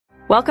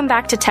Welcome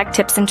back to Tech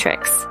Tips and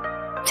Tricks.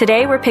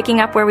 Today we're picking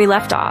up where we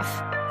left off,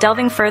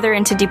 delving further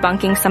into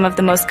debunking some of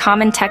the most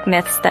common tech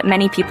myths that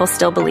many people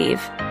still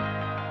believe.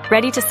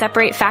 Ready to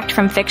separate fact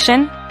from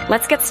fiction?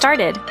 Let's get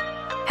started.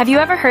 Have you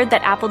ever heard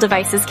that Apple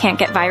devices can't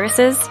get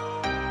viruses?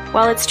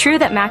 While it's true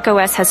that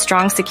macOS has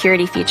strong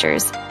security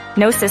features,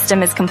 no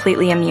system is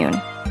completely immune.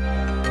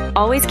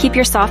 Always keep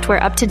your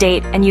software up to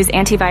date and use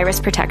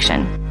antivirus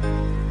protection.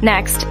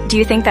 Next, do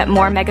you think that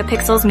more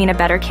megapixels mean a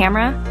better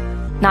camera?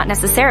 Not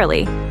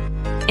necessarily.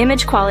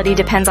 Image quality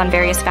depends on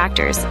various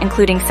factors,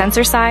 including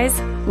sensor size,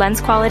 lens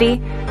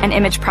quality, and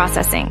image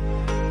processing.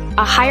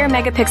 A higher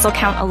megapixel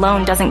count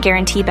alone doesn't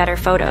guarantee better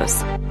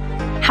photos.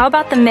 How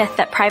about the myth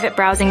that private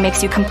browsing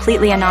makes you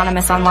completely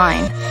anonymous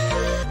online?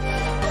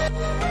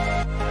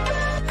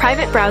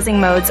 Private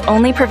browsing modes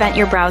only prevent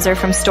your browser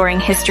from storing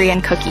history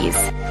and cookies.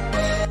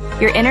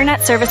 Your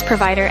internet service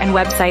provider and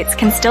websites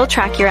can still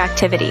track your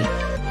activity.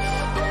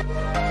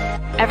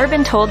 Ever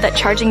been told that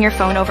charging your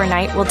phone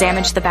overnight will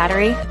damage the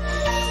battery?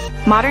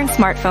 Modern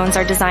smartphones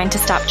are designed to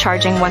stop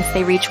charging once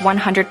they reach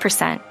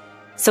 100%,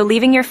 so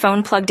leaving your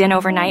phone plugged in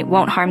overnight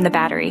won't harm the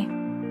battery.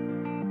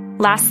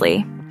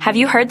 Lastly, have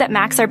you heard that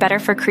Macs are better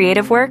for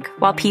creative work,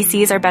 while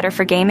PCs are better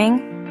for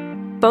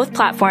gaming? Both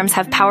platforms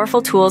have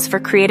powerful tools for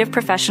creative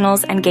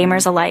professionals and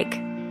gamers alike.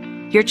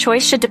 Your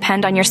choice should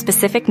depend on your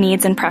specific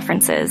needs and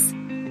preferences.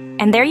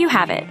 And there you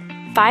have it,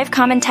 5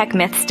 common tech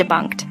myths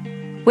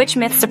debunked. Which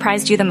myth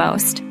surprised you the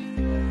most?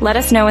 Let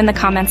us know in the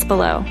comments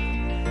below.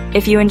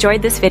 If you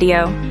enjoyed this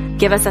video,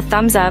 give us a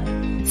thumbs up,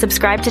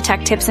 subscribe to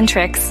Tech Tips and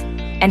Tricks,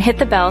 and hit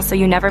the bell so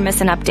you never miss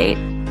an update.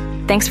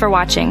 Thanks for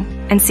watching,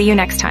 and see you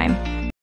next time.